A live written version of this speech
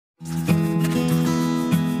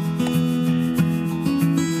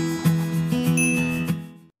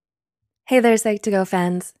Hey there, Psych2Go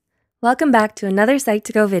fans. Welcome back to another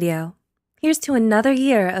Psych2Go video. Here's to another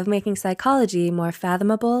year of making psychology more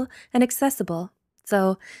fathomable and accessible.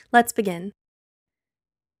 So let's begin.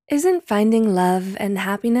 Isn't finding love and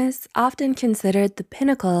happiness often considered the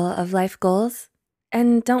pinnacle of life goals?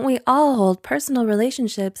 And don't we all hold personal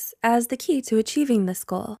relationships as the key to achieving this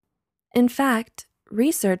goal? In fact,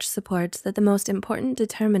 research supports that the most important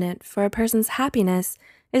determinant for a person's happiness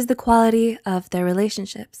is the quality of their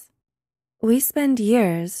relationships. We spend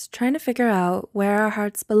years trying to figure out where our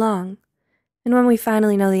hearts belong, and when we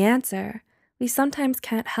finally know the answer, we sometimes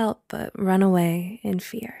can't help but run away in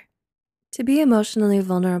fear. To be emotionally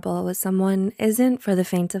vulnerable with someone isn't for the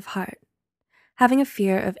faint of heart. Having a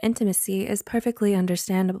fear of intimacy is perfectly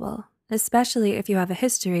understandable, especially if you have a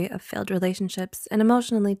history of failed relationships and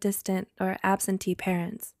emotionally distant or absentee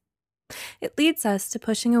parents. It leads us to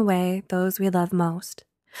pushing away those we love most,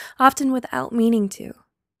 often without meaning to.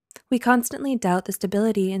 We constantly doubt the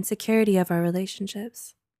stability and security of our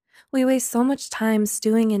relationships. We waste so much time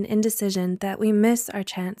stewing in indecision that we miss our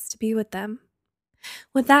chance to be with them.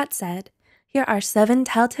 With that said, here are 7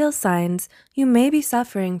 telltale signs you may be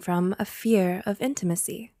suffering from a fear of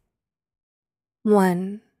intimacy.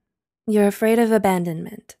 1. You're afraid of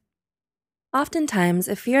abandonment. Oftentimes,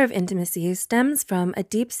 a fear of intimacy stems from a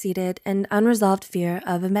deep-seated and unresolved fear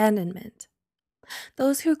of abandonment.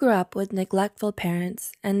 Those who grew up with neglectful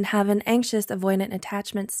parents and have an anxious avoidant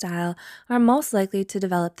attachment style are most likely to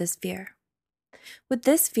develop this fear. With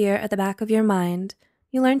this fear at the back of your mind,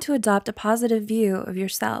 you learn to adopt a positive view of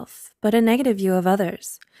yourself, but a negative view of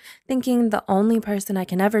others, thinking the only person I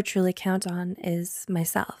can ever truly count on is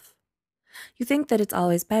myself. You think that it's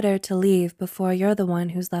always better to leave before you're the one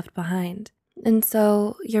who's left behind, and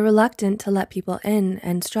so you're reluctant to let people in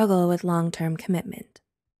and struggle with long-term commitment.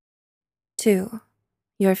 2.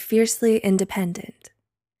 You're fiercely independent.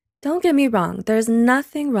 Don't get me wrong, there's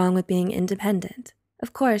nothing wrong with being independent.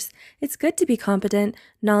 Of course, it's good to be competent,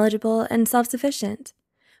 knowledgeable, and self-sufficient,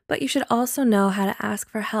 but you should also know how to ask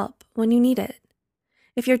for help when you need it.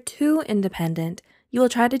 If you're too independent, you will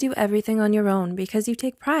try to do everything on your own because you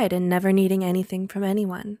take pride in never needing anything from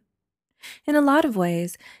anyone. In a lot of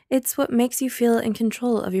ways, it's what makes you feel in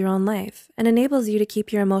control of your own life and enables you to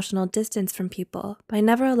keep your emotional distance from people by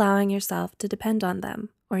never allowing yourself to depend on them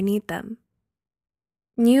or need them.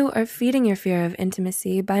 You are feeding your fear of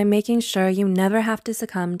intimacy by making sure you never have to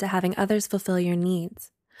succumb to having others fulfill your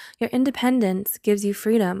needs. Your independence gives you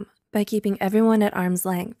freedom by keeping everyone at arm's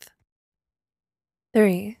length.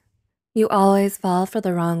 3. You always fall for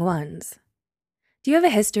the wrong ones. Do you have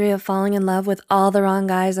a history of falling in love with all the wrong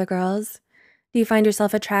guys or girls? Do you find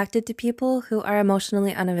yourself attracted to people who are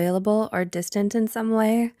emotionally unavailable or distant in some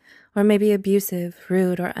way, or maybe abusive,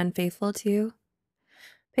 rude, or unfaithful to you?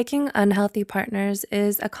 Picking unhealthy partners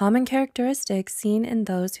is a common characteristic seen in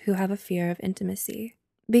those who have a fear of intimacy,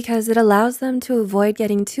 because it allows them to avoid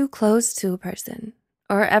getting too close to a person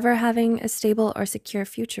or ever having a stable or secure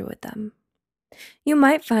future with them. You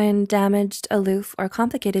might find damaged, aloof, or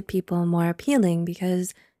complicated people more appealing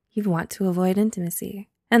because you want to avoid intimacy,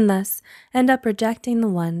 and thus end up rejecting the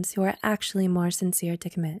ones who are actually more sincere to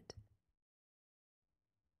commit.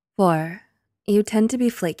 4. You tend to be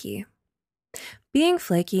flaky. Being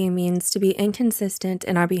flaky means to be inconsistent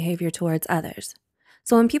in our behavior towards others.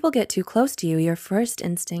 So when people get too close to you, your first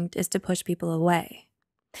instinct is to push people away.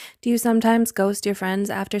 Do you sometimes ghost your friends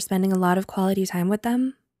after spending a lot of quality time with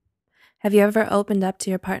them? Have you ever opened up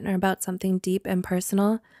to your partner about something deep and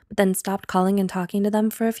personal, but then stopped calling and talking to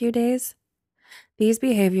them for a few days? These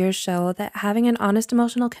behaviors show that having an honest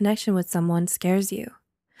emotional connection with someone scares you.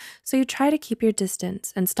 So you try to keep your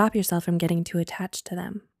distance and stop yourself from getting too attached to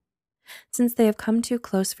them. Since they have come too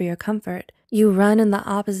close for your comfort, you run in the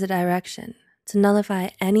opposite direction to nullify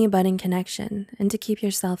any budding connection and to keep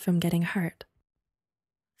yourself from getting hurt.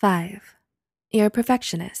 5. You're a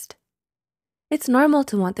perfectionist. It's normal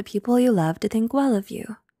to want the people you love to think well of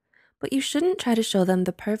you, but you shouldn't try to show them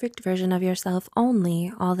the perfect version of yourself only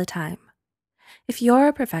all the time. If you're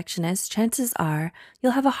a perfectionist, chances are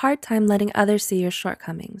you'll have a hard time letting others see your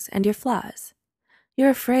shortcomings and your flaws. You're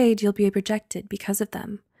afraid you'll be rejected because of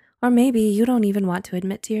them, or maybe you don't even want to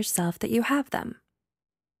admit to yourself that you have them.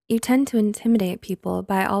 You tend to intimidate people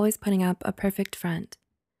by always putting up a perfect front,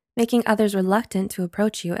 making others reluctant to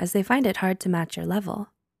approach you as they find it hard to match your level.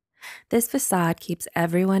 This facade keeps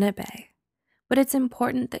everyone at bay, but it's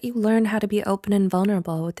important that you learn how to be open and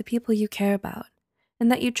vulnerable with the people you care about,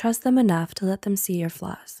 and that you trust them enough to let them see your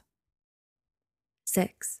flaws.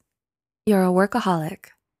 6. You're a workaholic.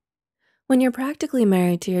 When you're practically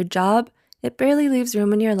married to your job, it barely leaves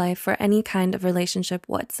room in your life for any kind of relationship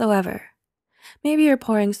whatsoever. Maybe you're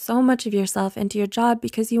pouring so much of yourself into your job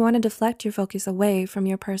because you want to deflect your focus away from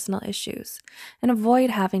your personal issues and avoid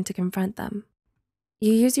having to confront them.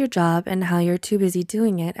 You use your job and how you're too busy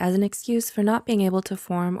doing it as an excuse for not being able to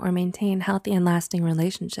form or maintain healthy and lasting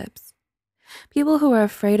relationships. People who are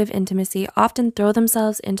afraid of intimacy often throw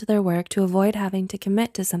themselves into their work to avoid having to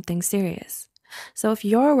commit to something serious. So if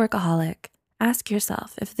you're a workaholic, ask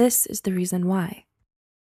yourself if this is the reason why.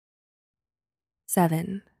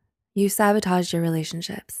 7. You sabotage your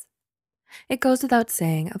relationships. It goes without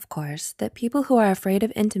saying, of course, that people who are afraid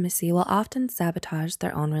of intimacy will often sabotage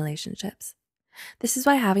their own relationships. This is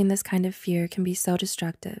why having this kind of fear can be so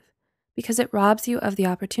destructive, because it robs you of the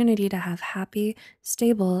opportunity to have happy,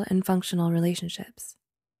 stable, and functional relationships.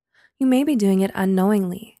 You may be doing it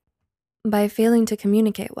unknowingly by failing to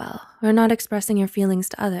communicate well or not expressing your feelings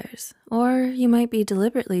to others, or you might be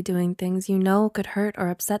deliberately doing things you know could hurt or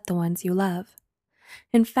upset the ones you love.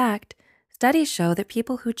 In fact, studies show that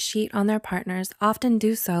people who cheat on their partners often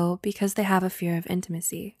do so because they have a fear of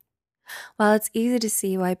intimacy. While it's easy to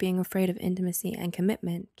see why being afraid of intimacy and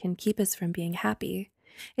commitment can keep us from being happy,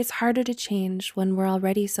 it's harder to change when we're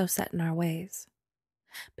already so set in our ways.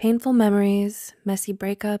 Painful memories, messy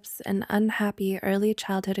breakups, and unhappy early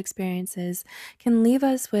childhood experiences can leave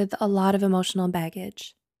us with a lot of emotional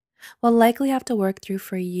baggage. We'll likely have to work through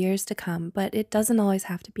for years to come, but it doesn't always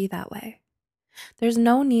have to be that way. There's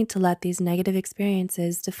no need to let these negative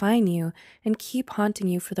experiences define you and keep haunting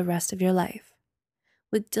you for the rest of your life.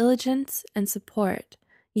 With diligence and support,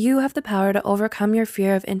 you have the power to overcome your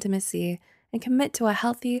fear of intimacy and commit to a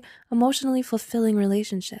healthy, emotionally fulfilling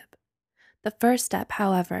relationship. The first step,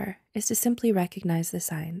 however, is to simply recognize the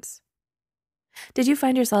signs. Did you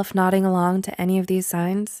find yourself nodding along to any of these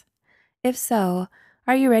signs? If so,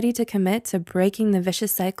 are you ready to commit to breaking the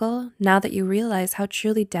vicious cycle now that you realize how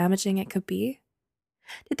truly damaging it could be?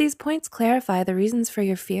 Did these points clarify the reasons for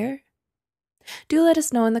your fear? Do let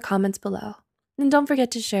us know in the comments below, and don't forget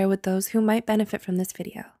to share with those who might benefit from this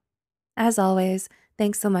video. As always,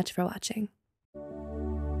 thanks so much for watching.